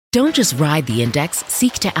Don't just ride the index,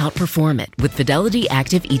 seek to outperform it with Fidelity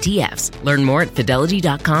Active ETFs. Learn more at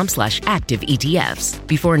fidelity.com/active ETFs.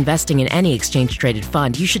 Before investing in any exchange-traded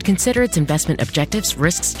fund, you should consider its investment objectives,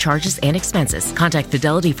 risks, charges, and expenses. Contact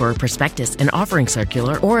Fidelity for a prospectus, an offering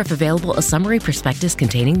circular, or if available, a summary prospectus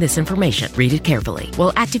containing this information. Read it carefully.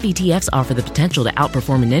 While active ETFs offer the potential to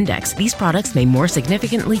outperform an index, these products may more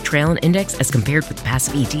significantly trail an index as compared with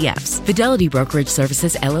passive ETFs. Fidelity Brokerage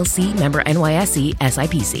Services, LLC, member NYSE,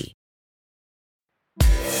 SIPC.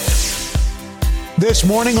 This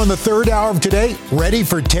morning on the third hour of Today, ready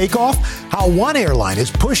for takeoff? How one airline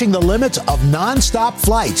is pushing the limits of nonstop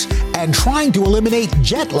flights and trying to eliminate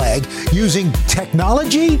jet lag using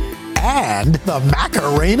technology and the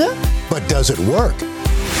Macarena? But does it work?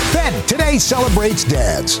 Then Today celebrates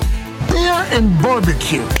dads. Beer and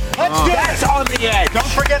barbecue. Let's do it. On the edge. Don't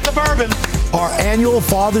forget the bourbon. Our annual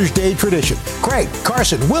Father's Day tradition. Craig,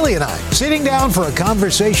 Carson, Willie, and I sitting down for a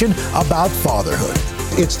conversation about fatherhood.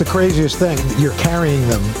 It's the craziest thing. You're carrying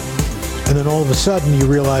them, and then all of a sudden you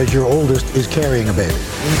realize your oldest is carrying a baby.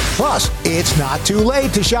 Plus, it's not too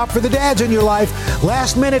late to shop for the dads in your life.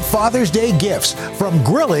 Last-minute Father's Day gifts, from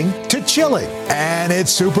grilling to chilling. And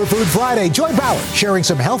it's Superfood Friday. Joy Bauer sharing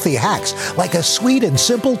some healthy hacks, like a sweet and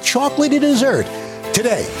simple chocolatey dessert.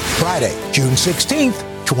 Today, Friday, June 16th,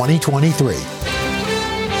 2023.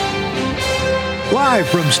 Live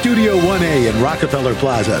from Studio 1A in Rockefeller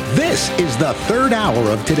Plaza, this is the third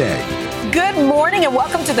hour of Today. Good morning and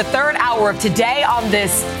welcome to the third hour of Today on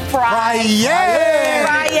this Friday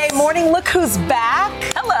morning. Look who's back.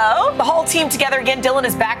 Hello. The whole team together again. Dylan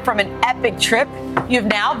is back from an epic trip. You've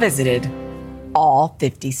now visited all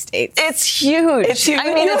 50 states. It's huge. It's huge.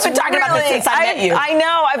 I mean, you've been talking about this since I met you. I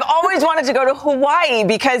know. I've always wanted to go to Hawaii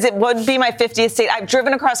because it would be my 50th state. I've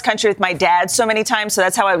driven across country with my dad so many times, so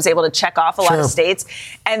that's how I was able to check off a lot of states.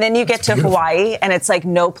 And then you get to Hawaii, and it's like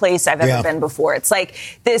no place I've ever been before. It's like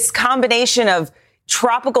this combination of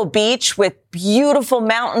tropical beach with beautiful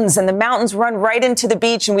mountains, and the mountains run right into the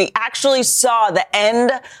beach, and we actually saw the end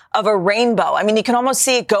of a rainbow. I mean, you can almost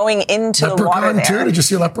see it going into the water there. Too? Did you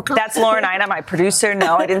see a leprechaun? That's Lauren Ina, my producer.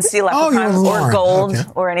 No, I didn't see leprechauns or gold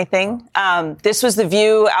or anything. This was the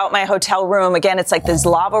view out my hotel room. Again, it's like these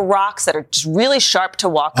lava rocks that are just really sharp to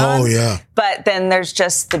walk on. Oh, yeah. But then there's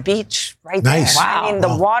just the beach right there. Wow. I mean,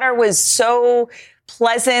 the water was so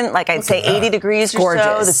pleasant, like I'd say 80 degrees or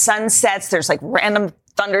so. The sun sets. There's like random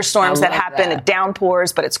thunderstorms that happen. It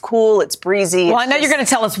downpours, but it's cool. It's breezy. Well, I know you're going to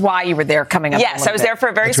tell us why you were there coming up. Yes, I was there for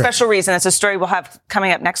a very special reason. It's a story we'll have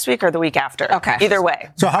coming up next week or the week after. Okay. Either way.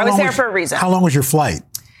 So I was there for a reason. How long was your flight?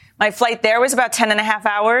 My flight there was about 10 and a half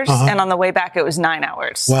hours, and on the way back, it was 9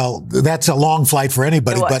 hours. Well, that's a long flight for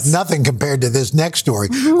anybody, but nothing compared to this next story.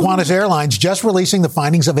 Qantas Airlines just releasing the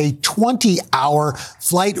findings of a 20-hour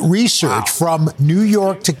flight research from New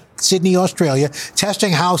York to Sydney, Australia,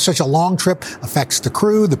 testing how such a long trip affects the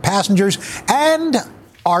crew, the passengers, and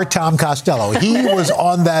our Tom Costello. He was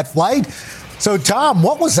on that flight. So, Tom,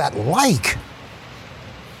 what was that like?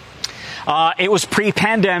 It was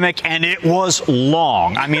pre-pandemic, and it was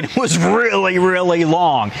long. I mean, it was really, really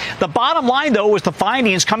long. The bottom line, though, was the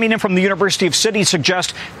findings coming in from the University of Sydney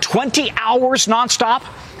suggest 20 hours nonstop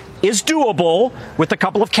is doable with a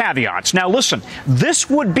couple of caveats. Now, listen, this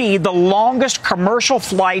would be the longest commercial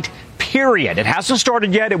flight, period. It hasn't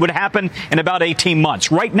started yet. It would happen in about 18 months.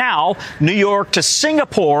 Right now, New York to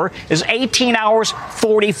Singapore is 18 hours,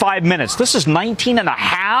 45 minutes. This is 19 and a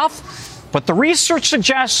half. But the research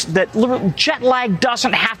suggests that jet lag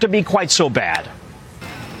doesn't have to be quite so bad.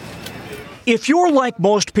 If you're like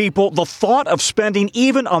most people, the thought of spending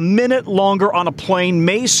even a minute longer on a plane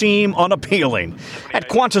may seem unappealing. At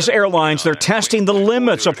Qantas Airlines, they're testing the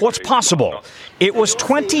limits of what's possible. It was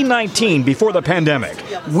 2019 before the pandemic.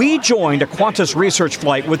 We joined a Qantas research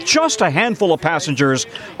flight with just a handful of passengers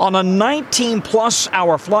on a 19-plus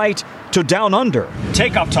hour flight to Down Under.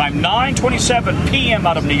 Takeoff time 9:27 p.m.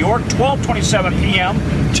 out of New York, 12:27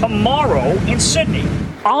 p.m. tomorrow in Sydney.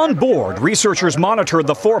 On board, researchers monitored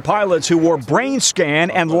the 4 pilots who wore brain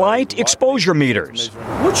scan and light exposure meters.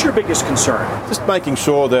 What's your biggest concern? Just making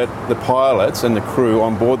sure that the pilots and the crew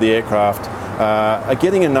on board the aircraft are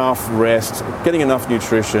getting enough rest, getting enough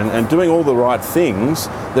nutrition, and doing all the right things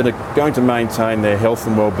that are going to maintain their health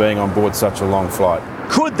and well-being on board such a long flight.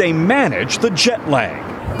 Could they manage the jet lag?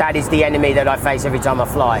 That is the enemy that I face every time I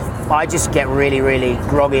fly. I just get really, really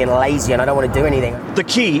groggy and lazy, and I don't want to do anything. The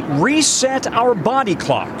key, reset our body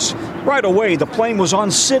clocks. Right away, the plane was on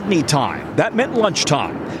Sydney time. That meant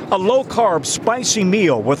lunchtime. A low-carb, spicy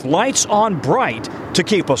meal with lights on bright to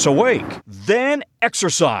keep us awake. Then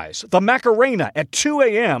exercise, the Macarena at 2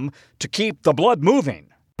 a.m. to keep the blood moving.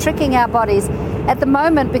 Tricking our bodies At the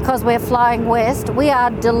moment, because we're flying west, we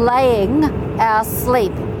are delaying our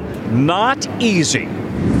sleep. Not easy.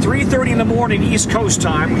 3:30 in the morning East Coast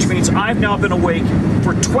time, which means I've now been awake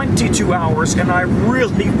for 22 hours, and I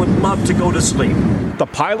really would love to go to sleep. The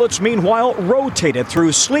pilots, meanwhile, rotated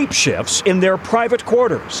through sleep shifts in their private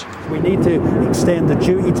quarters. We need to extend the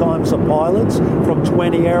duty times of pilots from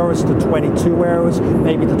 20 hours to 22 hours,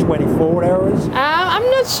 maybe to 24 hours. I'm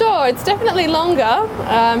not sure. It's definitely longer,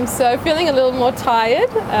 so feeling a little more tired,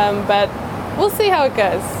 but we'll see how it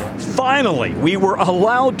goes. Finally, we were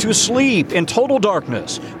allowed to sleep in total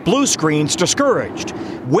darkness, blue screens discouraged.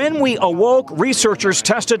 When we awoke, researchers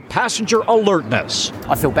tested passenger alertness.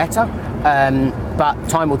 I feel better, but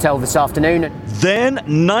time will tell this afternoon. Then,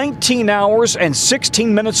 19 hours and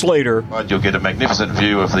 16 minutes later, you'll get a magnificent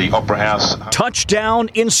view of the Opera House. Touchdown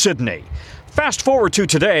in Sydney. Fast forward to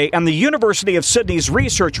today, and the University of Sydney's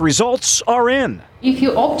research results are in. If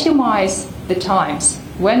you optimize the times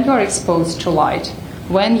when you're exposed to light,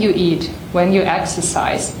 when you eat, when you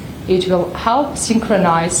exercise, it will help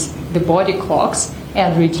synchronize the body clocks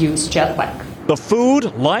and reduce jet lag. The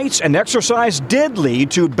food, lights, and exercise did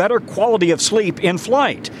lead to better quality of sleep in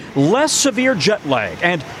flight, less severe jet lag,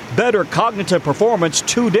 and better cognitive performance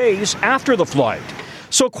 2 days after the flight.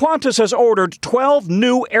 So Qantas has ordered 12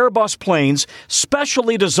 new Airbus planes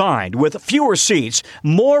specially designed with fewer seats,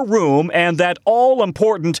 more room, and that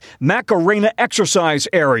all-important Macarena exercise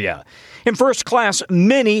area. In first class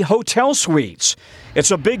mini hotel suites.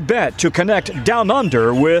 It's a big bet to connect down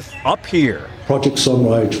under with up here. Project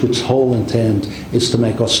Sunrise, which whole intent is to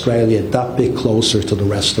make Australia that bit closer to the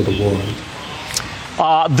rest of the world.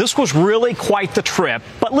 This was really quite the trip.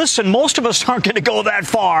 But listen, most of us aren't going to go that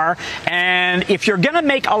far. And if you're going to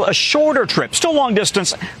make a shorter trip, still long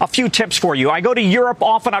distance, a few tips for you. I go to Europe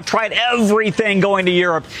often. I've tried everything going to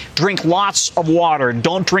Europe. Drink lots of water.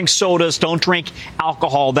 Don't drink sodas. Don't drink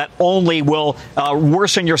alcohol. That only will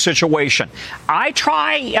worsen your situation. I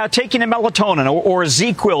try taking a melatonin or a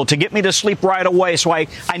Z-Quil to get me to sleep right away. So I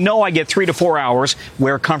know I get 3 to 4 hours.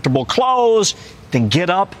 Wear comfortable clothes. Then get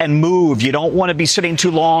up and move. You don't want to be sitting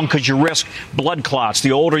too long because you risk blood clots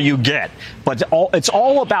the older you get. But it's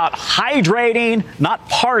all about hydrating, not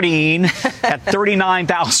partying at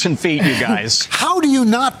 39,000 feet, you guys. How do you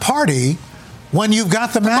not party when you've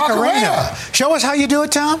got the Macarena? Show us how you do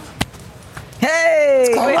it, Tom.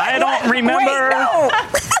 Hey! I don't remember.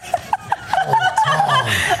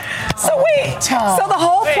 So the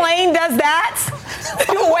whole plane does that?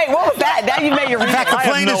 Wait, what was that? Now you made your reason. I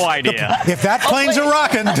have no idea. If that plane's a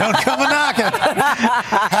rockin', don't come a knocking.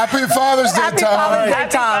 Happy Father's Day, Tom.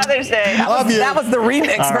 Happy Father's Day. Love you. That was the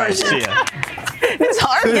remix version. It's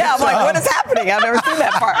hard. Yeah, I'm like, what is happening? I've never seen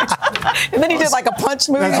that part. And then he did like a punch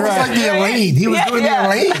move. That's right. Like the Elaine. He was doing the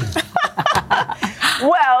Elaine.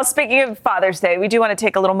 Well, speaking of Father's Day, we do want to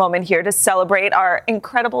take a little moment here to celebrate our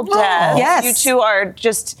incredible dads. Yes. You two are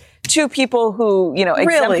just two people who,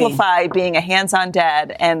 exemplify being a hands-on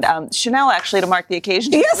dad. And Chanel, actually, to mark the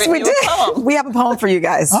occasion, yes, we did. We have a poem for you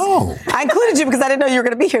guys. Oh. I included you because I didn't know you were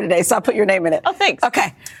going to be here today, so I put your name in it. Oh, thanks.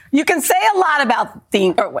 Okay. You can say a lot about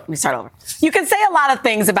let me start over. You can say a lot of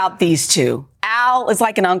things about these two. Al is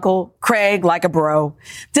like an uncle, Craig like a bro.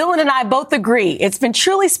 Dylan and I both agree it's been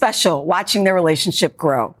truly special watching their relationship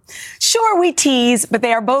grow. Sure, we tease, but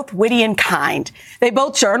they are both witty and kind. They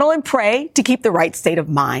both journal and pray to keep the right state of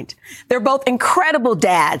mind. They're both incredible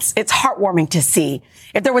dads. It's heartwarming to see.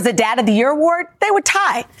 If there was a Dad of the Year award, they would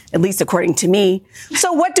tie, at least according to me.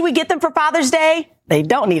 So what do we get them for Father's Day? They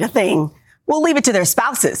don't need a thing. We'll leave it to their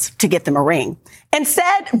spouses to get them a ring.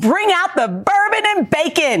 Instead, bring out the bourbon and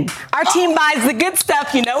bacon. Our team buys the good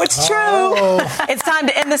stuff. You know it's true. It's time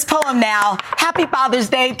to end this poem now. Happy Father's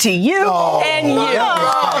Day to you and you.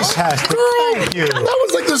 Fantastic. Thank you. That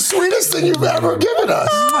was like the sweetest thing you've ever given us.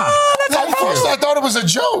 At first, I thought it was a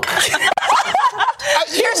joke.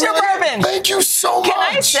 Here's your bourbon. Thank you so much.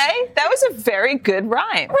 Can I say that was a very good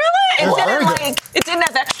rhyme? Really? It didn't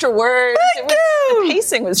have extra words. The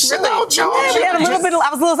pacing was really. We had a little bit.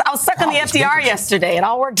 I was stuck on the FDR yesterday. It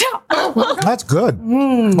all worked out. That's good.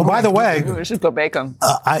 Oh, by the way, we should go bake them.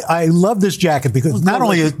 I love this jacket because not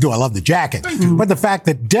only do I love the jacket, but the fact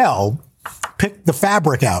that Dell picked the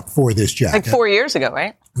fabric out for this jacket. Like 4 years ago,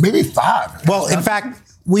 right? Maybe 5. Well, in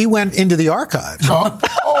fact, we went into the archives. Oh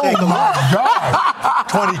my God.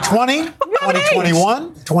 2020,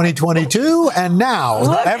 2021, 2022, and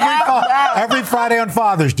now every Friday on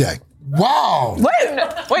Father's Day. Wow. Wait, did you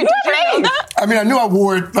know that? I mean, I knew I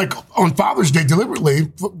wore it like on Father's Day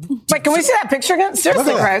deliberately. Wait, can we see that picture again?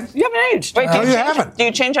 Seriously, Greg, you haven't aged. Wait, do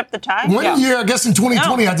you change up the tie? One year, I guess in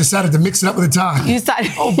 2020, I decided to mix it up with a tie. You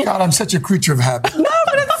decided. Oh God, I'm such a creature of habit. No,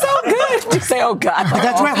 but it's so good. You say, oh God. But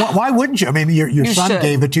that's right. Why wouldn't you? I mean, your son should.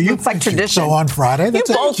 gave it to you. It's like tradition. So on Friday, You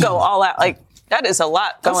that's both go all out. Like, that is a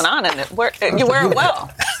lot going on in it. You wear it well.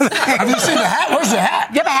 Have you seen the hat? Where's the hat?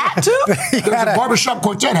 You have a hat too? There's a barbershop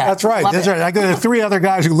quartet hat. That's right. That's right. I got 3 other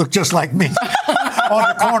guys who look just like me on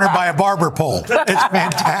the corner by a barber pole. It's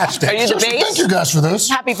fantastic. Are you the base? Thank you guys for this.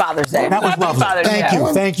 Happy Father's Day. That was lovely. Thank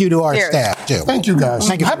you. Thank you to our staff too. Thank you guys.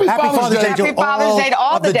 Thank you. Happy Father's Day. Happy Father's Day to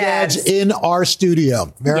all of the dads in our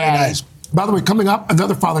studio. Very nice. By the way, coming up,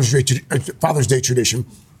 another Father's Day tradition.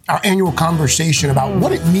 Our annual conversation about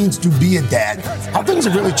what it means to be a dad, how things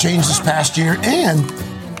have really changed this past year, and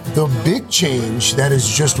the big change that is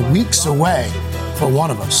just weeks away for one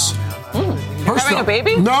of us. Having a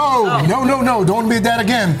baby? No. Don't want to be a dad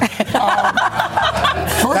again.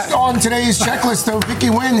 First on today's checklist, though, Vicky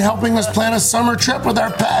Nguyen helping us plan a summer trip with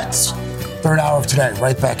our pets. Third hour of today,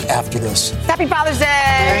 right back after this. Happy Father's Day.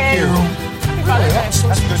 Thank you. Happy Father's Day.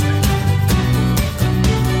 That's good.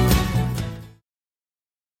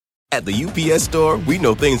 At the UPS Store, we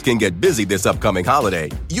know things can get busy this upcoming holiday.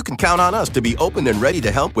 You can count on us to be open and ready to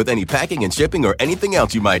help with any packing and shipping or anything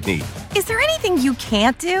else you might need. Is there anything you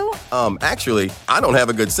can't do? Actually, I don't have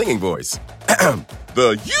a good singing voice.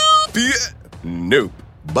 The UPS... Nope.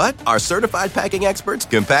 But our certified packing experts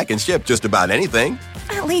can pack and ship just about anything.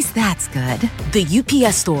 At least that's good. The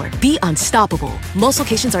UPS Store. Be unstoppable. Most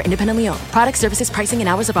locations are independently owned. Product, services, pricing, and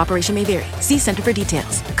hours of operation may vary. See Center for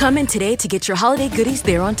details. Come in today to get your holiday goodies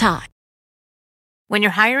there on time. When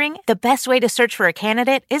you're hiring, the best way to search for a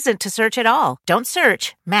candidate isn't to search at all. Don't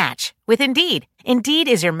search, match with Indeed. Indeed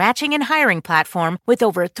is your matching and hiring platform with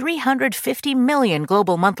over 350 million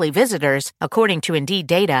global monthly visitors, according to Indeed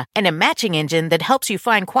data, and a matching engine that helps you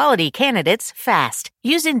find quality candidates fast.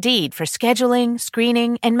 Use Indeed for scheduling,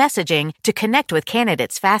 screening, and messaging to connect with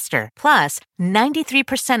candidates faster. Plus,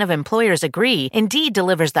 93% of employers agree Indeed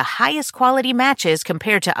delivers the highest quality matches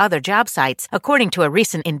compared to other job sites, according to a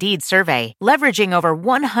recent Indeed survey. Leveraging over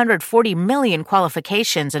 140 million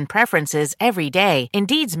qualifications and preferences every day,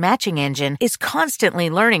 Indeed's matching engine is constantly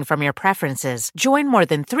learning from your preferences. Join more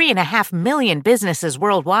than 3.5 million businesses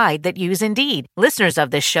worldwide that use Indeed. Listeners of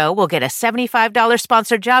this show will get a $75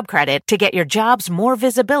 sponsored job credit to get your jobs more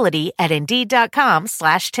visibility at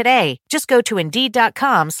Indeed.com/today. Just go to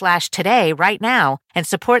Indeed.com/today right now and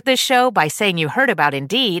support this show by saying you heard about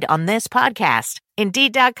Indeed on this podcast.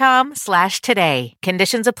 Indeed.com/today.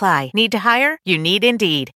 Conditions apply. Need to hire? You need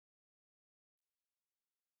Indeed.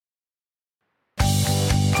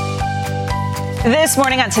 This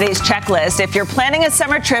morning on today's checklist, if you're planning a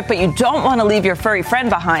summer trip but you don't want to leave your furry friend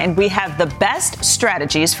behind, we have the best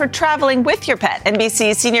strategies for traveling with your pet.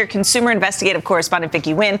 NBC senior consumer investigative correspondent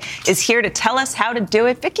Vicky Nguyen is here to tell us how to do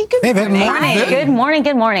it. Vicky, good morning. Hi, good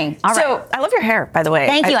morning. All right. So, I love your hair, by the way.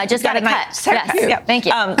 Thank you. I just got a cut. Yes. Yeah, thank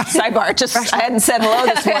you. Sidebar, I hadn't said hello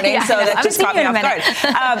this morning, so that just caught me off guard.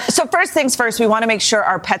 So first things first, we want to make sure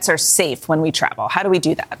our pets are safe when we travel. How do we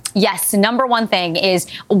do that? Yes. Number one thing is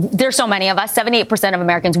there's so many of us, 78% of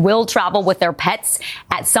Americans will travel with their pets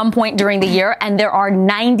at some point during the year. And there are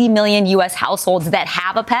 90 million U.S. households that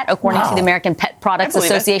have a pet, according to the American Pet Products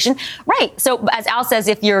Association. Right. So as Al says,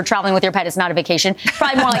 if you're traveling with your pet, it's not a vacation.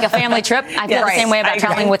 Probably more like a family trip. I feel the same way about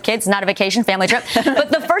traveling with kids. Not a vacation, family trip.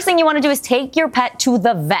 But the first thing you want to do is take your pet to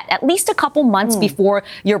the vet at least a couple months before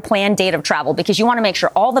your planned date of travel, because you want to make sure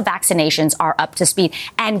all the vaccinations are up to speed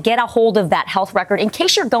and get a hold of that health record in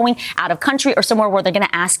case you're going out of country or somewhere where they're going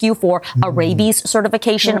to ask you for a rabies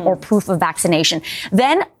certification or proof of vaccination.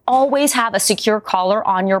 Then always have a secure caller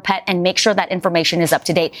on your pet and make sure that information is up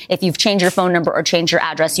to date. If you've changed your phone number or changed your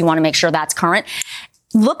address, you want to make sure that's current.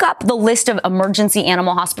 Look up the list of emergency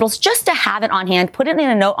animal hospitals just to have it on hand. Put it in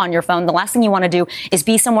a note on your phone. The last thing you want to do is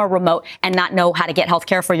be somewhere remote and not know how to get health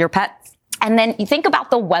care for your pet. And then you think about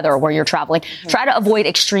the weather where you're traveling. Try to avoid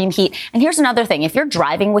extreme heat. And here's another thing. If you're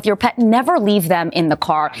driving with your pet, never leave them in the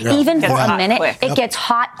car. Even for a minute. It gets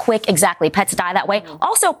hot quick. Exactly. Pets die that way.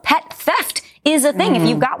 Also, pet theft is a thing. If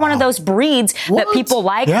you've got one of those breeds that people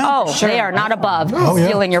like, they are not above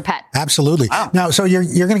stealing your pet. Absolutely. Now, so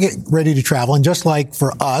you're going to get ready to travel. And just like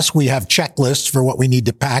for us, we have checklists for what we need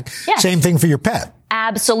to pack. Same thing for your pet.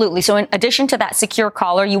 Absolutely. So in addition to that secure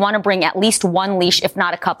collar, you want to bring at least one leash, if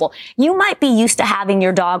not a couple. You might be used to having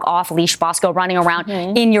your dog off leash, Bosco, running around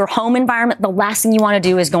in your home environment. The last thing you want to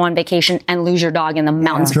do is go on vacation and lose your dog in the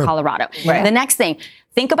mountains of Colorado. The next thing,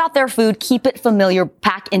 Think about their food, keep it familiar,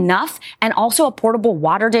 pack enough, and also a portable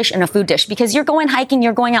water dish and a food dish because you're going hiking,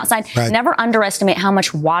 you're going outside. Right. Never underestimate how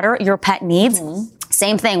much water your pet needs. Mm-hmm.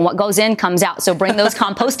 Same thing. What goes in comes out. So bring those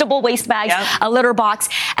compostable waste bags, a litter box.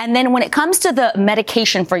 And then when it comes to the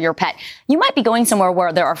medication for your pet, you might be going somewhere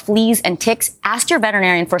where there are fleas and ticks. Ask your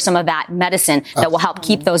veterinarian for some of that medicine that will help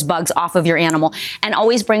keep those bugs off of your animal. And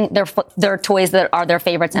always bring their toys that are their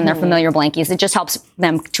favorites and their familiar blankies. It just helps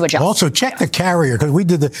them to adjust. Also, check the carrier because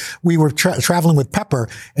we were traveling with Pepper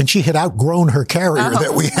and she had outgrown her carrier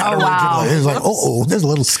that we had originally. Wow. It was like, there's a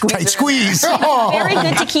little tight squeeze. It's very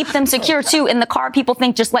good to keep them secure too. In the car, people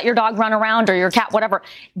think just let your dog run around or your cat, whatever.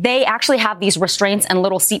 They actually have these restraints and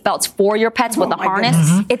little seat belts for your pets with a harness.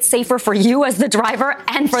 Mm-hmm. It's safer for you as the driver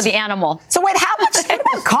and for the animal. So wait, how much does that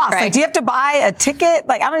cost? Right. Like, do you have to buy a ticket?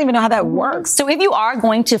 Like, I don't even know how that works. So if you are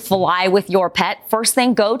going to fly with your pet, first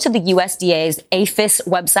thing, go to the USDA's APHIS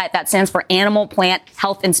website. That stands for Animal Plant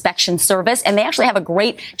Health Inspection Service. And they actually have a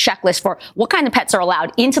great checklist for what kind of pets are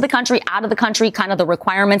allowed into the country, out of the country, kind of the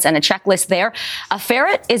requirements and a checklist there. A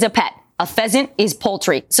ferret is a pet. A pheasant is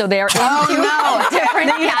poultry. So they're in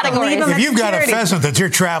different categories. If you've got a pheasant that you're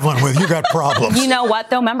traveling with, you got problems. You know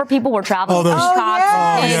what, though? Remember people were traveling with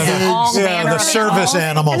peacocks, the service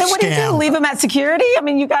animal And then what do you do? Leave them at security? I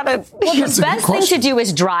mean, you got to... Well, the best thing to do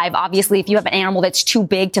is drive. Obviously, if you have an animal that's too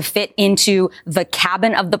big to fit into the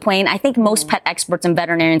cabin of the plane, I think most pet experts and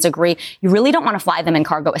veterinarians agree, you really don't want to fly them in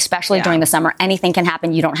cargo, especially during the summer. Anything can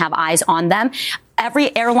happen. You don't have eyes on them.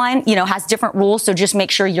 Every airline, has different rules, so just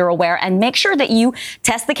make sure you're aware and make sure that you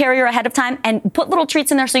test the carrier ahead of time and put little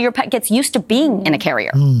treats in there so your pet gets used to being in a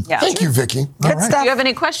carrier. Thank you, Vicky. Good stuff. Do you have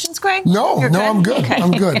any questions, Greg? No, I'm good. Okay.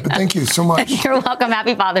 I'm good, but thank you so much. You're welcome.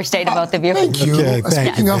 Happy Father's Day to both of you. Thank you.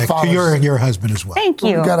 Speaking of fathers, to your husband as well. Thank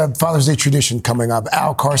you. We've got a Father's Day tradition coming up.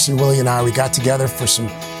 Al, Carson, Willie, and I, we got together for some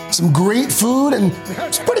great food and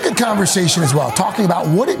some pretty good conversation as well, talking about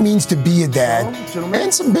what it means to be a dad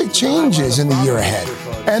and some big changes in the year ahead.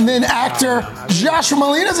 And then actor Joshua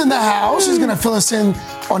Malina's in the house. He's going to fill us in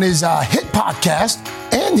on his hit podcast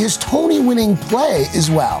and his Tony-winning play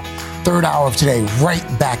as well. Third hour of today, right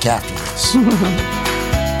back after this.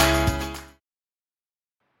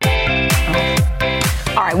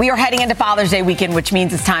 All right, we are heading into Father's Day weekend, which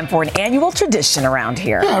means it's time for an annual tradition around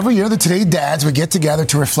here. Yeah, every year the Today Dads would get together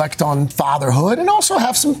to reflect on fatherhood and also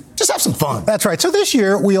have some fun. That's right. So this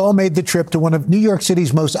year we all made the trip to one of New York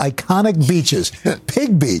City's most iconic beaches,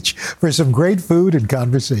 Pig Beach, for some great food and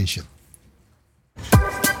conversation.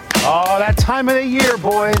 Oh, that time of the year,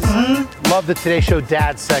 boys. Mm-hmm. Love the Today Show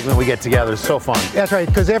Dad segment we get together. It's so fun. That's right,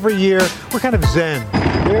 because every year we're kind of zen.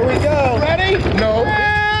 Here we go. Ready? No.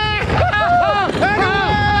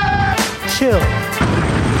 Chill.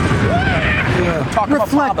 Talk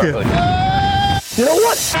reflective. You know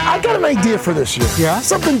what? I got an idea for this year. Yeah?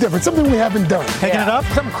 Something different, something we haven't done. Taking it up?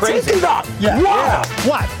 Something crazy. Take it up. Yeah. Wow. Yeah.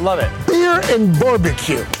 What? Love it. Beer and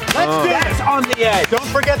barbecue. Let's do this. That's on the edge. Don't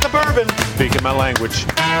forget the bourbon. Speaking my language.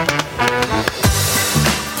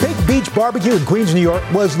 Pig Beach Barbecue in Queens, New York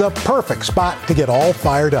was the perfect spot to get all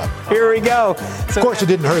fired up. Here we go. Of course, it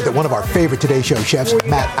didn't hurt that one of our favorite Today Show chefs,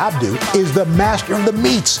 Matt Abdu, is the master of the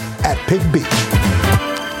meats at Pig Beach.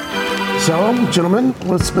 So, gentlemen,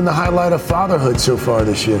 what's been the highlight of fatherhood so far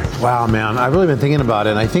this year? Wow, man, I've really been thinking about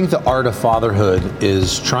it, and I think the art of fatherhood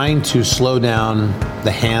is trying to slow down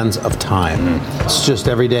the hands of time. It's just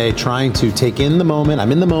every day trying to take in the moment.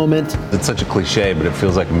 I'm in the moment. It's such a cliche, but it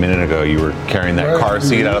feels like a minute ago you were carrying that car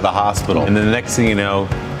seat out of the hospital, and then the next thing you know,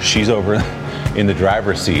 she's over in the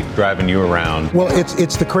driver's seat driving you around. Well,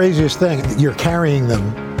 it's the craziest thing. You're carrying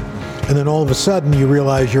them, and then all of a sudden you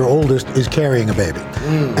realize your oldest is carrying a baby.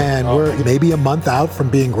 And we're maybe a month out from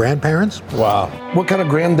being grandparents. Wow. What kind of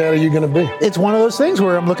granddad are you going to be? It's one of those things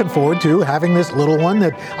where I'm looking forward to having this little one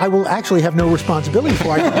that I will actually have no responsibility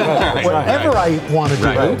for. I can do whatever I want to do.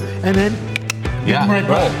 And then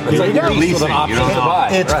It's like you're leasing. You don't have to buy.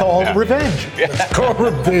 It's called revenge. It's called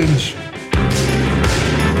revenge.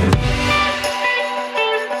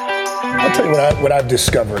 I'll tell you what I've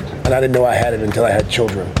discovered, and I didn't know I had it until I had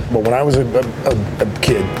children. But when I was a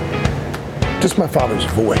kid, just my father's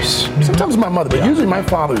voice. Sometimes my mother, but usually my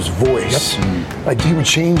father's voice. Like he would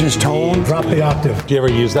change his tone. Drop the octave. Do you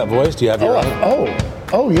ever use that voice? Do you have your own?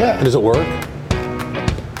 Oh yeah. And does it work?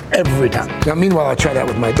 Every time. Now, meanwhile, I try that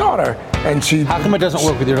with my daughter, and she... How come it doesn't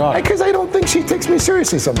work with your daughter? Because I don't think she takes me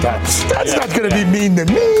seriously sometimes. That's not going to be mean to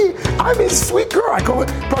me. I'm his sweet girl. I call it...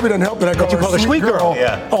 Probably doesn't help that I call her sweet girl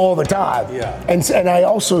all the time. Yeah. And I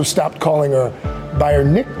also stopped calling her by her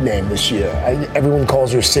nickname this year. Everyone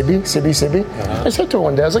calls her Sibby. I said to her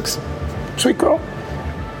one day, I was like, sweet girl,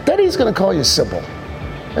 Daddy's going to call you Sybil.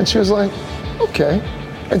 And she was like, okay.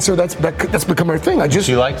 And so that's become our thing.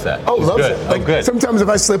 She likes that. Oh, She's loves good. it. Like, good. sometimes if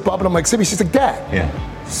I slip up and I'm like, Sibby, she's like, Dad. Yeah.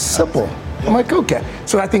 Simple. I'm like, okay.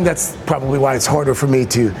 So I think that's probably why it's harder for me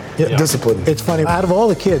to discipline. It's funny. Out of all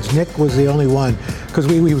the kids, Nick was the only one, because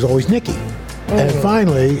he was always Nicky. And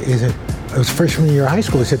finally, he said, it was freshman year of high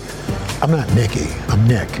school, he said, I'm not Nicky, I'm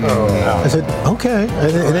Nick. I said, okay.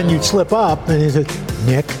 And then you'd slip up, and he said,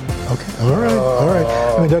 Nick. Okay, all right.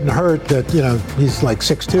 I mean, it doesn't hurt that, he's like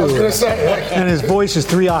 6'2". I was going to say. And his voice is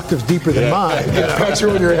 3 octaves deeper than mine. Pat you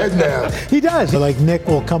on your head now. He does. Like, Nick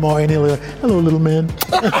will come over and he'll go, hello, little man.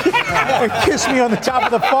 And kiss me on the top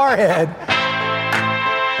of the forehead.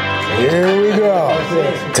 Here we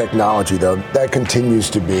go. Technology, though, that continues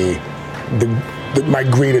to be my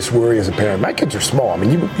greatest worry as a parent. My kids are small. I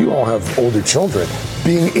mean, you all have older children.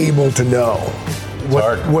 Being able to know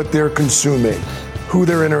what they're consuming, who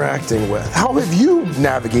they're interacting with. How have you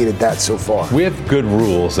navigated that so far? We have good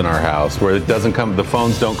rules in our house where the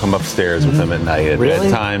phones don't come upstairs with them at night. At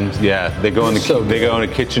bedtime, they go in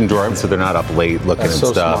the kitchen drawer, so they're not up late looking at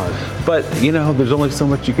stuff. Smart. But there's only so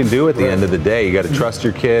much you can do at the end of the day. You got to trust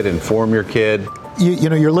your kid, inform your kid.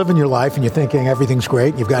 You're living your life and you're thinking everything's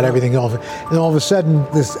great. You've got everything else, and all of a sudden,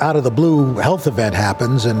 this out of the blue health event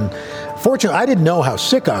happens. And fortunately, I didn't know how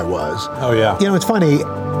sick I was. Oh yeah. It's funny.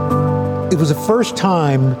 It was the first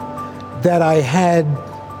time that I had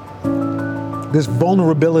this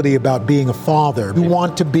vulnerability about being a father. You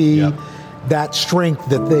want to be that strength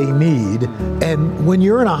that they need. And when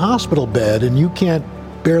you're in a hospital bed and you can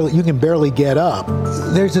barely get up,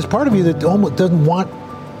 there's this part of you that almost doesn't want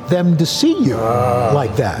them to see you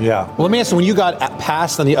like that. Yeah. Well, let me ask you, when you got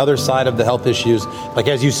past on the other side of the health issues, like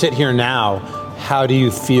as you sit here now, how do you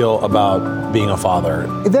feel about being a father?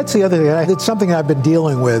 That's the other thing. It's something I've been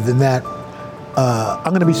dealing with in that I'm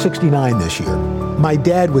going to be 69 this year. My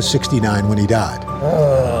dad was 69 when he died.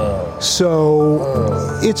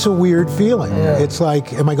 So it's a weird feeling. Yeah. It's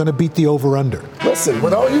like, am I going to beat the over-under? Listen,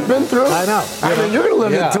 with all you've been through, I know. I mean, you're going to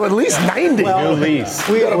live until at least 90. Well, at least.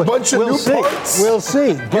 We got a bunch of new parts. We'll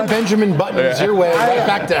see. Get Benjamin Buttons your way right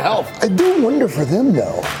back to health. I do wonder for them,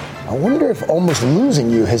 though. I wonder if almost losing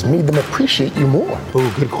you has made them appreciate you more.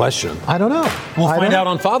 Oh, good question. I don't know. We'll find out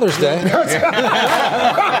on Father's Day.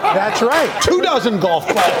 That's right. 24 golf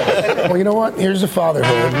clubs. Well, you know what? Here's the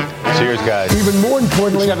fatherhood. Cheers, guys. Even more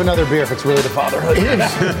importantly, have another beer if it's really the fatherhood.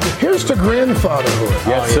 Here's to grandfatherhood.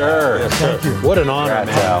 Yes, sir. Yes, thank you. What an honor,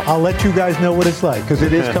 man. I'll let you guys know what it's like, because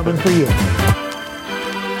it is coming for you.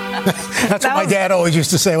 That's what my dad always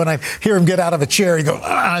used to say when I hear him get out of a chair. He goes,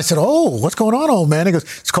 I said, oh, what's going on, old man? He goes,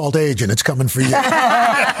 it's called age, and it's coming for you. So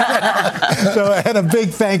and a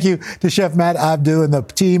big thank you to Chef Matt Abdu and the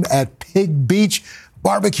team at Pig Beach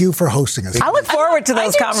Barbecue for hosting us. I look forward to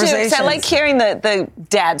those conversations. I like hearing the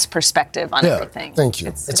dad's perspective on everything. Thank you.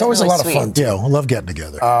 It's always really a lot sweet. of fun. Yeah, I love getting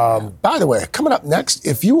together. By the way, coming up next,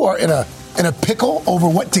 if you are in a pickle over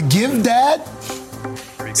what to give Dad,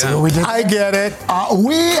 see what we did? I get it.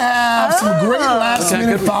 We have some great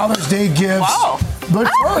last-minute Father's Day gifts. Wow. But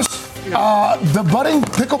first, the budding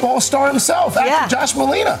pickleball star himself, actor Josh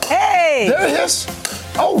Malina. Hey. There he is.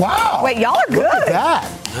 Oh, wow. Wait, y'all are good. Look at that.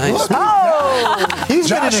 Nice. He's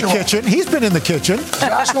been in the kitchen. He's been in the kitchen.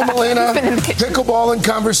 Joshua Malina, pickleball in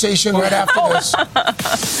conversation right after this.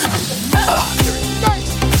 Nice.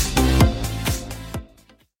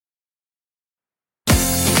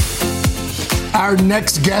 Our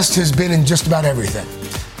next guest has been in just about everything.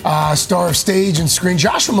 Star of stage and screen,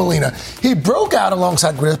 Joshua Malina. He broke out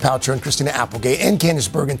alongside Gwyneth Paltrow and Christina Applegate and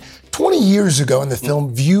Candice Bergen 20 years ago in the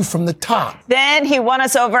film View from the Top. Then he won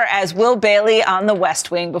us over as Will Bailey on The West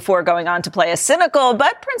Wing before going on to play a cynical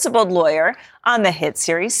but principled lawyer on the hit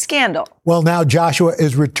series Scandal. Well, now Joshua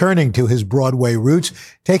is returning to his Broadway roots,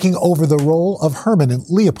 taking over the role of Herman in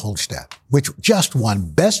Leopoldstadt, which just won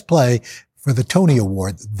Best Play for the Tony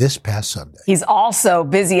Award this past Sunday. He's also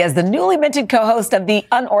busy as the newly minted co-host of the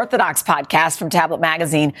Unorthodox podcast from Tablet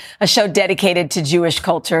Magazine, a show dedicated to Jewish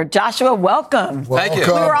culture. Joshua, welcome. Thank you.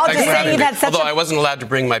 We were all just saying you've had such Although I wasn't allowed to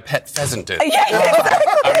bring my pet pheasant in. Yeah,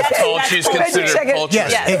 I was told she's considered poultry.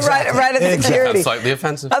 Yes, exactly. Right at the security. That's slightly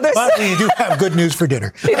offensive. But we do have good news for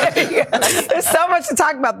dinner. There's so much to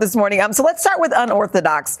talk about this morning. So let's start with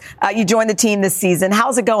Unorthodox. You joined the team this season.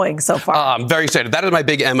 How's it going so far? I'm very excited. That is my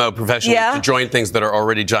big MO professionally, to join things that are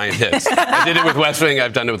already giant hits. I did it with West Wing.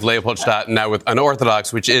 I've done it with Leopoldstadt, and now with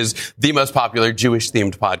Unorthodox, which is the most popular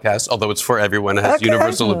Jewish-themed podcast, although it's for everyone. It has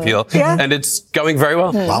universal appeal. Yeah. And it's going very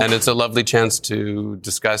well. Wow. And it's a lovely chance to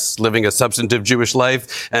discuss living a substantive Jewish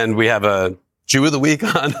life. And we have a Jew of the Week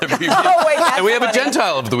on every week. And we have a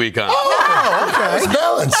Gentile of the Week on. Oh, okay. It's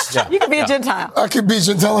balanced. You could be a Gentile. I could be a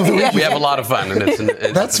Gentile of the Week. We have a lot of fun. And it's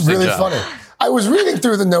That's really funny. I was reading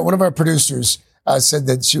through the note. One of our producers said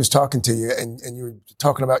that she was talking to you and you were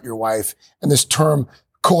talking about your wife and this term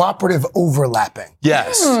cooperative overlapping.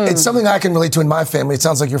 Yes. It's something I can relate to in my family. It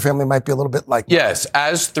sounds like your family might be a little bit like that. Yes.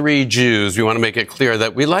 As 3 Jews, we want to make it clear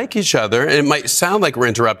that we like each other. It might sound like we're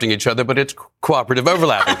interrupting each other, but it's cooperative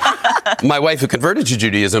overlapping. My wife, who converted to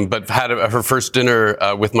Judaism, but had her first dinner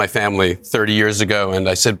with my family 30 years ago, and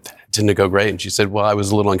I said, didn't it go great? And she said, well, I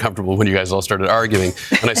was a little uncomfortable when you guys all started arguing.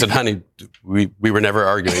 And I said, honey, we were never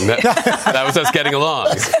arguing. That was us getting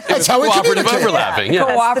along. That's how we cooperative overlapping. Yeah.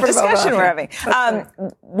 Cooperative discussion we're having.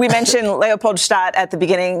 We mentioned Leopoldstadt at the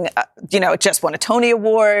beginning. It just won a Tony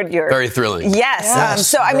Award. Very thrilling.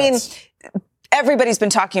 Yes. I mean, everybody's been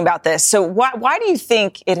talking about this. So why do you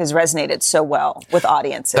think it has resonated so well with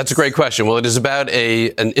audiences? That's a great question. Well, it is about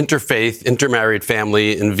an interfaith, intermarried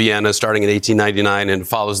family in Vienna starting in 1899 and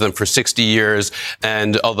follows them for 60 years.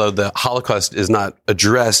 And although the Holocaust is not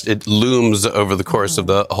addressed, it looms over the course of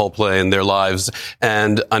the whole play and their lives.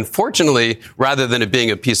 And unfortunately, rather than it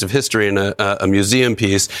being a piece of history and a museum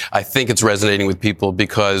piece, I think it's resonating with people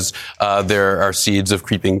because there are seeds of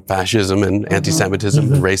creeping fascism and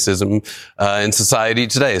anti-Semitism and racism in society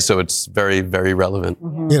today. So it's very, very relevant.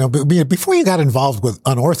 But before you got involved with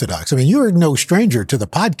Unorthodox, I mean, you were no stranger to the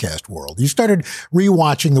podcast world. You started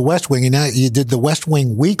rewatching The West Wing, and now you did The West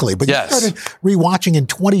Wing Weekly, but you started rewatching in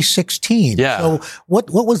 2016. Yeah. So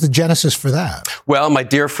what was the genesis for that? Well, my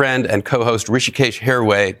dear friend and co-host Rishikesh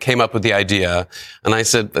Hirway came up with the idea, and I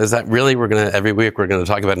said, is that really, every week we're going to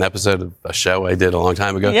talk about an episode of a show I did a long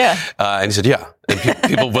time ago? Yeah. And he said, yeah. And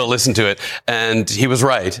people will listen to it. And he was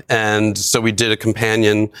right. And so we did a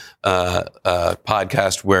companion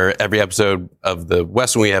podcast where every episode of The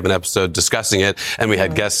West Wing, we have an episode discussing it. And we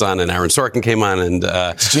had guests on, and Aaron Sorkin came on. And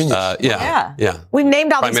it's genius. Yeah. We've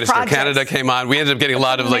named all Prime these Minister projects. of Canada came on. We ended up getting a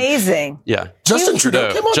lot of amazing. Justin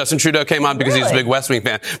Trudeau came on? Justin Trudeau came on because he's a big West Wing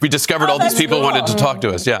fan. We discovered all these people wanted to talk to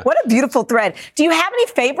us. Yeah. What a beautiful thread. Do you have any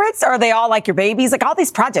favorites? Or are they all like your babies? Like all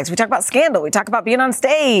these projects. We talk about Scandal. We talk about being on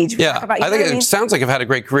stage. We talk about, I think it sounds like I've had a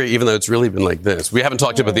great career, even though it's really been like this. We haven't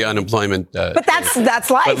talked about the unemployment. But that's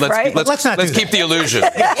life, right? Let's keep the illusion.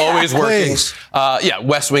 Always working.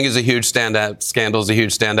 West Wing is a huge standout. Scandal is a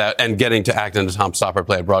huge standout. And getting to act in a Tom Stoppard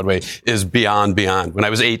play at Broadway is beyond. When I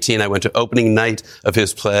was 18, I went to opening night of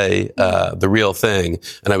his play, The Real Thing,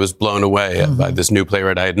 and I was blown away by this new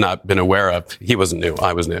playwright I had not been aware of. He wasn't new.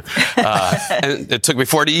 I was new. And it took me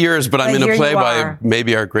 40 years, but I'm in a play by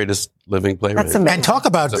maybe our greatest living playwright. And talk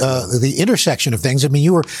about the intersection of things. I mean,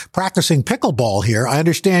 you were practicing pickleball here. I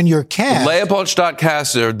understand your cast. Leopoldstadt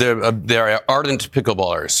cast, they're ardent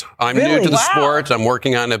pickleballers. I'm new to the sport. I'm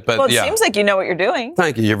working on it, but it seems like you know what you're doing.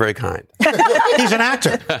 Thank you. You're very kind. He's an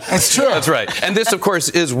actor. That's true. That's right. And this, of course,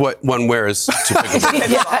 is what one wears to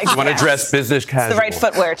pickleball. You want to dress business casual. It's the right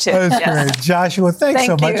footwear, too. That's great. Joshua, thanks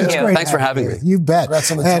so much. It's great. Thanks for having me. You bet.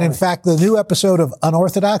 And in fact, the new episode of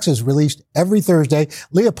Unorthodox is released every Thursday.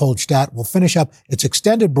 Leopoldstadt will finish up its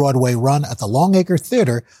extended Broadway run at the Longacre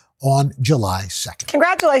Theater on July 2nd.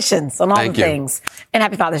 Congratulations on all the things. And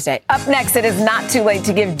happy Father's Day. Up next, it is not too late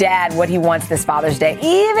to give Dad what he wants this Father's Day,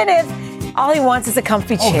 even if all he wants is a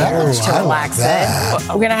comfy chair to relax in.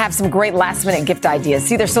 We're going to have some great last-minute gift ideas.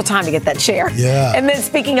 See, there's still time to get that chair. Yeah. And then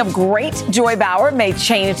speaking of great, Joy Bauer may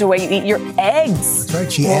change the way you eat your eggs. That's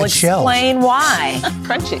right. She we'll adds shells. Explain why.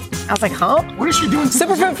 Crunchy. I was like, huh? What is she doing?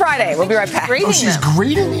 Superfood Friday. We'll be right back. She's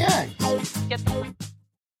grating the egg.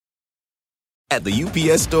 At the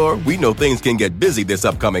UPS Store, we know things can get busy this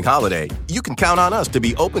upcoming holiday. You can count on us to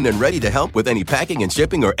be open and ready to help with any packing and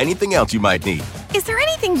shipping or anything else you might need. Is there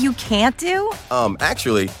anything you can't do?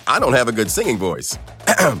 Actually, I don't have a good singing voice.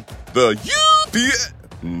 The UPS...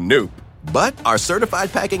 Nope. But our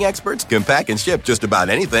certified packing experts can pack and ship just about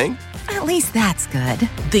anything. At least that's good.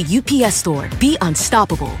 The UPS Store. Be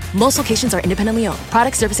unstoppable. Most locations are independently owned.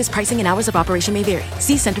 Product, services, pricing, and hours of operation may vary.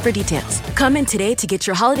 See Center for details. Come in today to get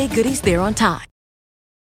your holiday goodies there on time.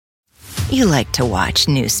 You like to watch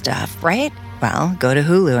new stuff, right? Well, go to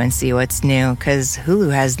Hulu and see what's new, because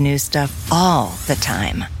Hulu has new stuff all the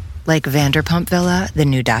time. Like Vanderpump Villa, the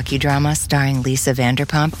new docudrama starring Lisa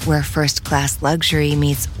Vanderpump, where first-class luxury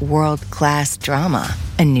meets world-class drama.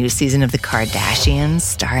 A new season of The Kardashians,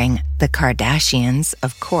 starring The Kardashians,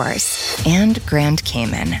 of course. And Grand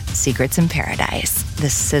Cayman, Secrets in Paradise,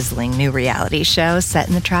 the sizzling new reality show set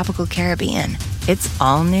in the tropical Caribbean. It's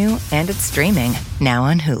all new, and it's streaming, now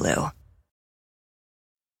on Hulu.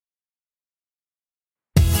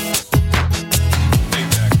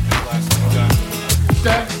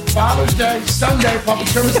 Father's Day, Sunday, public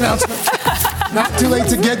service announcement. Not too late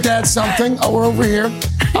to get Dad something. Oh, we're over here.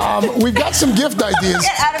 We've got some gift ideas.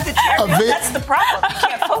 Get out of the chair. That's the problem. You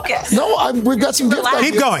can't focus. No, we've got some gift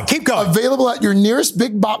ideas. Keep going. Available at your nearest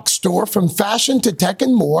big box store, from fashion to tech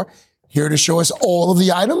and more. Here to show us all of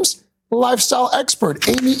the items, lifestyle expert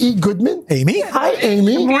Amy E. Goodman. Amy. Hi,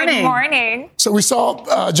 Amy. Good morning. So we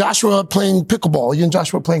saw Joshua playing pickleball. You and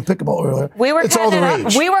Joshua playing pickleball earlier. We were it's cutting all the it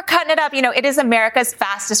rage. up. We were cutting it up. You know, it is America's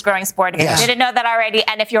fastest growing sport. If you didn't know that already,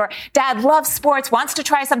 and if your dad loves sports, wants to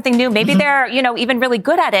try something new, maybe they're, even really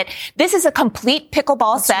good at it. This is a complete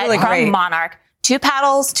pickleball set from Monarch. 2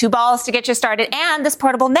 paddles, 2 balls to get you started, and this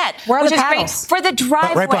portable net, which is great for the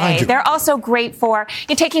driveway. Right They're also great for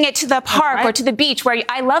you taking it to the park or to the beach. Where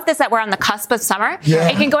I love this that we're on the cusp of summer. Yeah.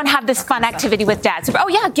 You can go and have this fun activity with dad. So,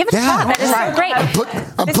 give it a shot. That is so great.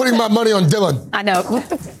 I'm putting my money on Dylan. I know.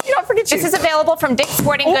 You don't forget This is available from Dick's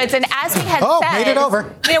Sporting Goods, and as we had said, made it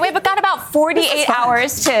over. We've got about 48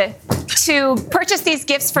 hours to purchase these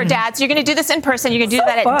gifts for dad. So you're going to do this in person. You're going to do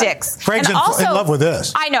that at Dick's. Craig's in love with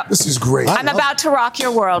this. I know. This is great. I'm about to rock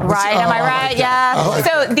your world, right? Am I right? Yeah.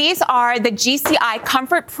 So these are the GCI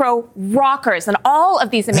Comfort Pro rockers, and all of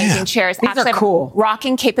these amazing chairs actually have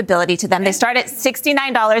rocking capability to them. They start at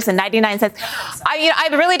 $69.99. I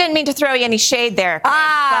really didn't mean to throw you any shade there.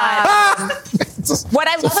 What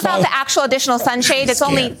I love about the actual additional sunshade, it's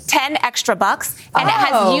only 10 extra bucks, and it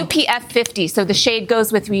has UPF 50, so the shade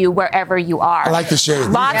goes with you wherever you are. I like the shade.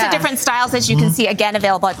 Lots of different styles, as you can see, again,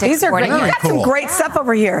 available at Dick's Sporting Goods. You got some great stuff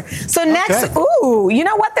over here. So next, you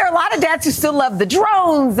know what? There are a lot of dads who still love the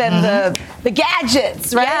drones and the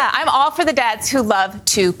gadgets, right? Yeah, I'm all for the dads who love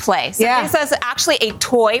to play. So this is actually a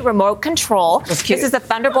toy remote control. This is a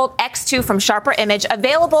Thunderbolt X2 from Sharper Image,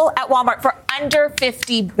 available at Walmart for under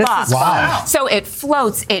 $50. Wow. So it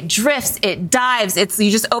floats, it drifts, it dives. You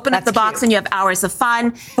just open up the box and you have hours of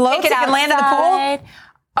fun. Floats, it can land in the pool?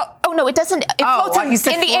 Oh, no, it doesn't. It floats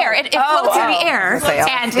in the air. It floats in the air.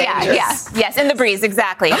 And yes, in the breeze.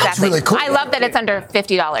 Exactly. That's really cool. I love that it's under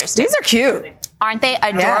 $50. These are cute. Aren't they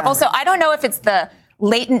adorable? So I don't know if it's the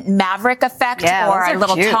latent Maverick effect or a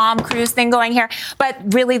little Tom Cruise thing going here, but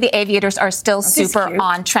really the aviators are still super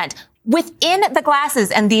on trend. Within the glasses,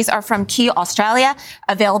 and these are from Key, Australia,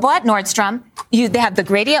 available at Nordstrom. They have the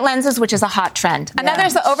gradient lenses, which is a hot trend. Another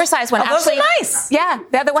is the oversized one. Those are nice. Yeah,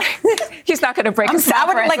 the other one. He's not going to break a I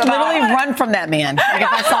would literally run from that man. Like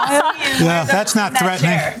if I saw him. Yeah, that's not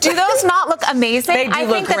threatening. Do those not look amazing? They do I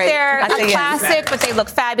look think that great. they're a classic, but they look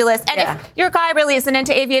fabulous. And if your guy really isn't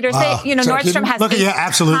into aviators, Nordstrom has a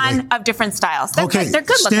ton of different styles. They're good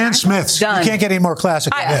looking. Stan Smith's. You can't get any more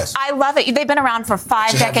classic than this. I love it. They've been around for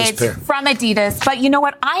 5 decades. From Adidas, but you know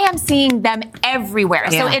what? I am seeing them everywhere.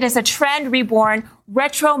 So it is a trend reborn,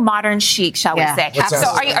 retro modern chic, shall we say? So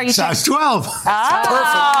are you size 12?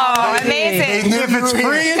 Oh, perfect. Amazing! If it's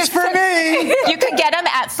free, it's for me. You can get them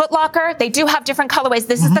at Foot Locker. They do have different colorways.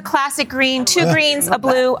 This is the classic green, 2 greens, a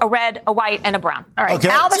blue, a red, a white, and a brown. All right,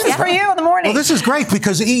 Al, this is for you in the morning. Well, this is great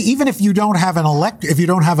because even if you don't have if you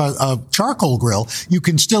don't have a charcoal grill, you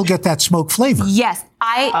can still get that smoke flavor. Yes.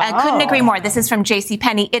 I couldn't agree more. This is from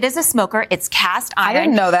JCPenney. It is a smoker. It's cast iron. I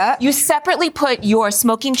didn't know that. You separately put your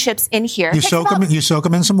smoking chips in here. You soak them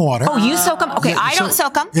in some water. Oh, you soak them? Okay, I don't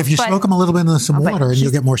soak them. If you soak them a little bit in some water, and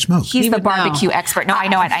you'll get more smoke. He's the barbecue expert. No, I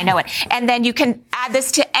know it. And then you can add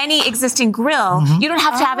this to any existing grill. You don't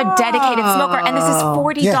have to have a dedicated smoker. And this is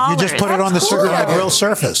 $40. Yeah, you just put it on the grill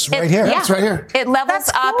surface right here. That's right here. It levels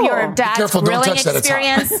up your dad's grilling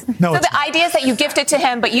experience. So the idea is that you gift it to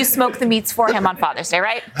him, but you smoke the meats for him on Father's Day,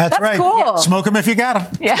 right? That's right. Cool. Yeah. Smoke them if you got them.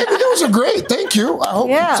 Yeah. Those are great. Thank you. I hope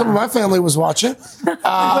some of my family was watching.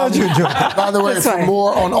 Glad you enjoyed it. By the way, for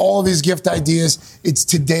more on all of these gift ideas, it's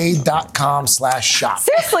today.com/shop.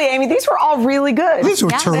 Seriously, Amy, these were all really good. These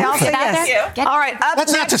were terrific. All right.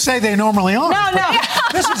 That's not to say they normally are. No.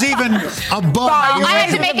 This is even above. I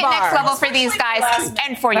had to make it next level for these guys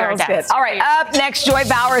and for your dads. All right. Up next, Joy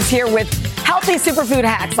Bauer is here with healthy superfood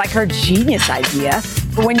hacks like her genius idea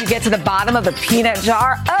for when you get to the bottom of the peanut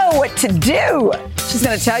jar. Oh, what to do. She's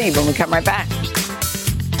going to tell you when we come right back.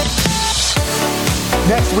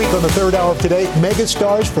 Next week on the third hour of Today,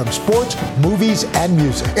 megastars from sports, movies, and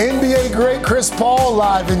music. NBA great Chris Paul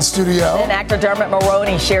live in studio. And actor Dermot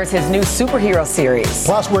Mulroney shares his new superhero series.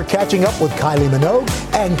 Plus, we're catching up with Kylie Minogue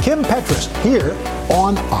and Kim Petras here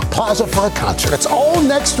on a Plaza for a concert. It's all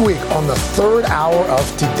next week on the third hour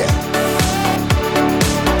of Today.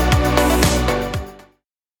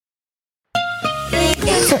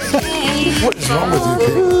 What is wrong with you,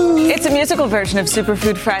 Pete? It's a musical version of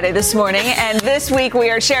Superfood Friday this morning, and this week we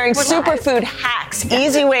are sharing superfood hacks,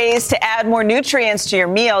 easy ways to add more nutrients to your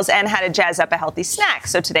meals and how to jazz up a healthy snack.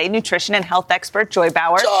 So today, nutrition and health expert Joy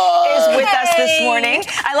Bauer is with us this morning.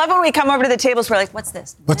 I love when we come over to the tables. We're like, what's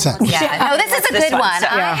this? What's that? Yeah. No, this is a good one. So,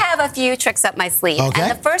 I have a few tricks up my sleeve. Okay.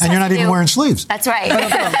 And the first and you're not even wearing sleeves. That's right.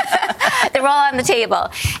 They're all on the table.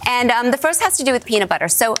 And the first has to do with peanut butter.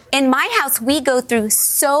 So in my house, we go through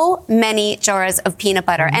so many jars of peanut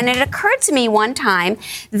butter. And it occurred to me one time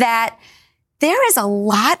that there is a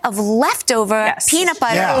lot of leftover peanut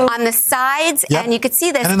butter on the sides, and you could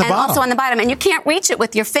see this, and also on the bottom, and you can't reach it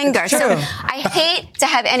with your finger. So I hate to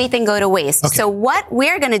have anything go to waste. Okay. So what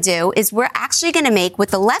we're going to do is we're actually going to make,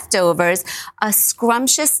 with the leftovers, a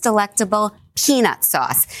scrumptious, delectable peanut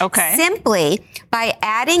sauce. Okay. Simply by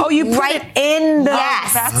adding you put it in the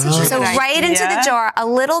right into the jar, a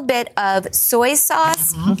little bit of soy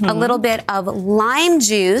sauce, a little bit of lime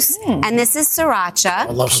juice, and this is sriracha.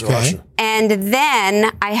 I love sriracha. And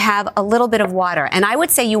then I have a little bit of water. And I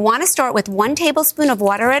would say you want to start with 1 tablespoon of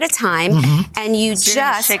water at a time, and you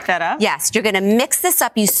just shake that up. Yes, you're going to mix this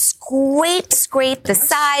up. You scrape the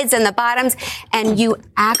sides and the bottoms, and you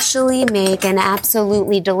actually make an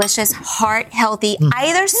absolutely delicious, heart-healthy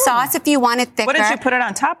either sauce if you want it thicker. What did you put it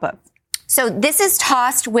on top of? So this is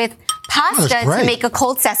tossed with pasta to make a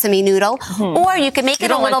cold sesame noodle, or you can make it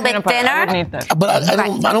a little bit thinner. But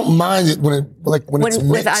I don't mind it when it's mixed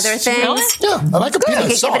with other things. Really? Yeah, I like a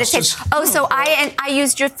peanut sauce. Give it a taste. Oh, so I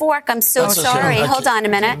used your fork. I'm so sorry. Hold on a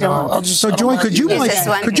minute. So Joy, could you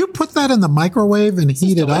put that in the microwave and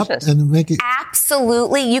heat it up and make it?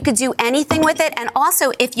 Absolutely. You could do anything with it. And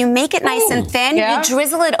also, if you make it nice and thin, you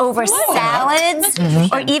drizzle it over salads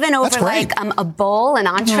or even over like a bowl, an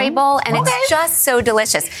entree bowl, and it's just so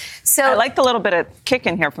delicious. So I like the little bit of kick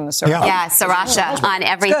in here from the sriracha. Yeah, sriracha on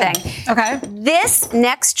everything. Okay. This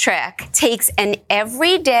next trick takes an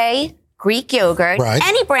everyday Greek yogurt,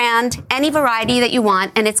 any brand, any variety that you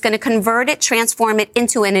want, and it's going to convert it, transform it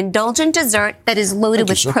into an indulgent dessert that is loaded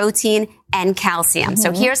with protein and calcium.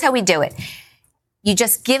 So here's how we do it. You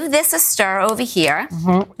just give this a stir over here.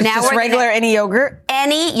 Now just regular any yogurt?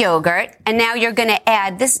 Any yogurt. And now you're going to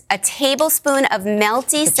add a tablespoon of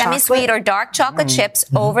melty, semi-sweet or dark chocolate chips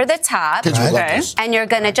over the top. Okay. And you're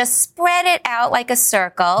going to just spread it out like a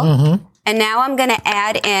circle. And now I'm going to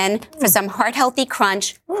add in, for some heart-healthy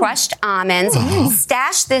crunch, crushed almonds.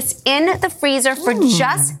 Stash this in the freezer for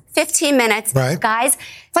just 15 minutes. Guys,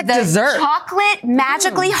 it's like dessert. Chocolate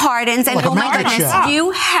magically hardens, and oh my goodness,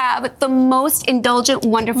 you have the most indulgent,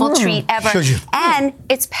 wonderful treat ever. And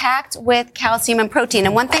it's packed with calcium and protein.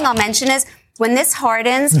 And one thing I'll mention is, when this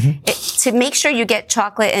hardens, to make sure you get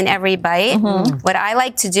chocolate in every bite, what I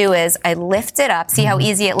like to do is I lift it up. See how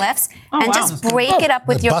easy it lifts? Just break it up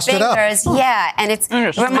with your fingers. Yeah, and it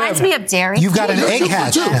reminds me of dairy. You've got an egg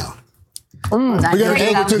hatch now. My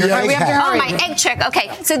egg trick.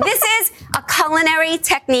 Okay, so this is a culinary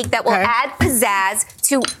technique that will add pizzazz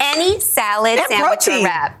to any salad, sandwich, or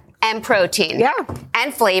wrap. And protein.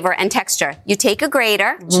 And flavor and texture. You take a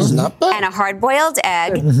grater and a hard-boiled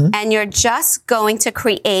egg, and you're just going to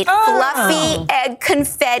create fluffy egg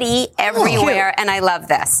confetti everywhere, and I love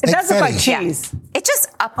this. It does look like cheese. It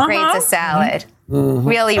just upgrades a salad.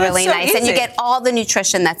 Really, really nice. Easy. And you get all the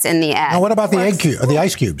nutrition that's in the egg. Now, what about the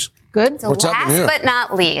ice cubes? Good. So last but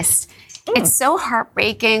not least, it's so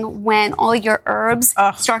heartbreaking when all your herbs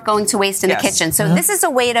start going to waste in the kitchen. So this is a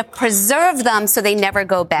way to preserve them so they never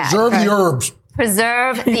go bad. Preserve the herbs.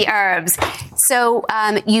 Preserve the herbs. So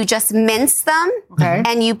you just mince them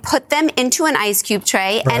and you put them into an ice cube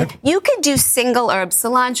tray. And you could do single herbs,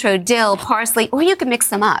 cilantro, dill, parsley, or you could mix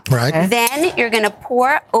them up. Then you're going to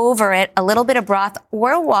pour over it a little bit of broth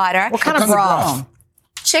or water. What kind of broth?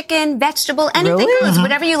 Chicken, vegetable, anything goes,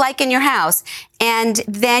 whatever you like in your house. And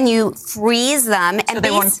then you freeze them. And so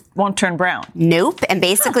they won't turn brown? Nope. And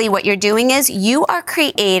basically what you're doing is you are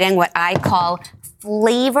creating what I call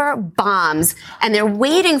flavor bombs. And they're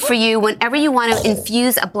waiting for you whenever you want to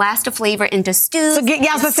infuse a blast of flavor into stews. So, I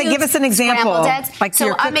was going to say, give us an example. Like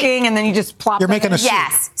you're cooking and then you just plop You're making a soup.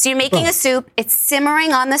 Yes. So you're making a soup. It's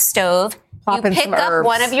simmering on the stove. You pick up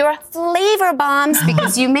one of your flavor bombs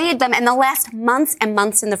because you made them and they'll last months and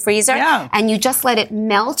months in the freezer. And you just let it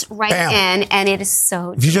melt in, and it is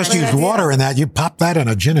so If you just used water in that, you pop that in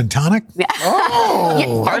a gin and tonic? No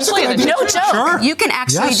joke. You can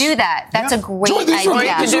actually do that. That's a great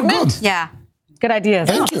idea. Good idea.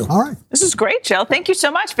 Thank you. All right. This is great, Jill. Thank you so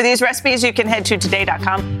much for these recipes. You can head to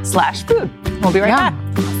today.com/food. We'll be right back.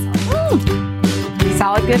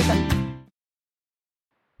 Solid good.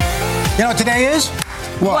 You know what today is?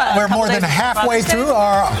 What? We're more than halfway through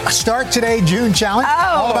our Start Today June challenge.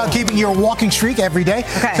 All about keeping your walking streak every day.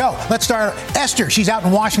 So let's start. Esther, she's out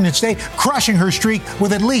in Washington State, crushing her streak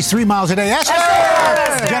with at least 3 miles a day. Esther!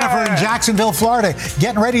 Jennifer in Jacksonville, Florida,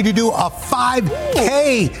 getting ready to do a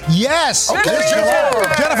 5K. Yes!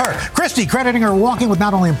 Jennifer, Christy, crediting her walking with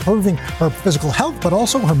not only improving her physical health, but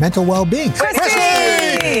also her mental well-being.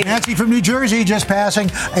 Christy! Nancy from New Jersey just passing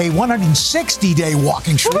a 160-day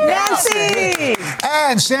walking streak. Nancy!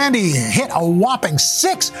 And Sandy hit a whopping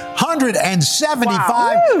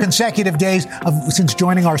 675 consecutive days since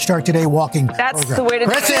joining our Start Today walking That's program. the way to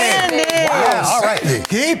do it. Yeah, all right.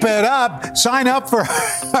 Keep it up. Sign up for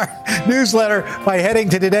our newsletter by heading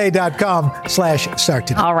to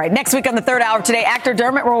today.com/starttoday. All right. Next week on the third hour of Today, actor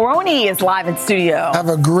Dermot Mulroney is live in studio. Have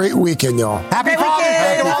a great weekend, y'all. Happy Father's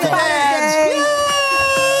Day to all the dads.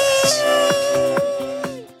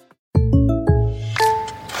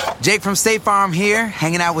 Jake from State Farm here,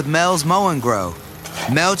 hanging out with Mel's Mow and Grow.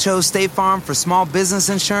 Mel chose State Farm for small business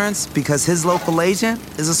insurance because his local agent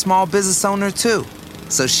is a small business owner too.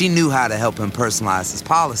 So she knew how to help him personalize his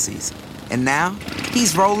policies. And now,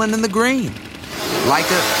 he's rolling in the green. Like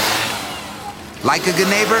a good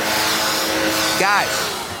neighbor? Guys,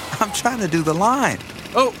 I'm trying to do the line.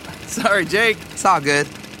 Oh, sorry, Jake. It's all good.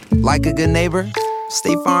 Like a good neighbor,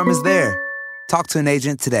 State Farm is there. Talk to an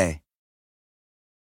agent today.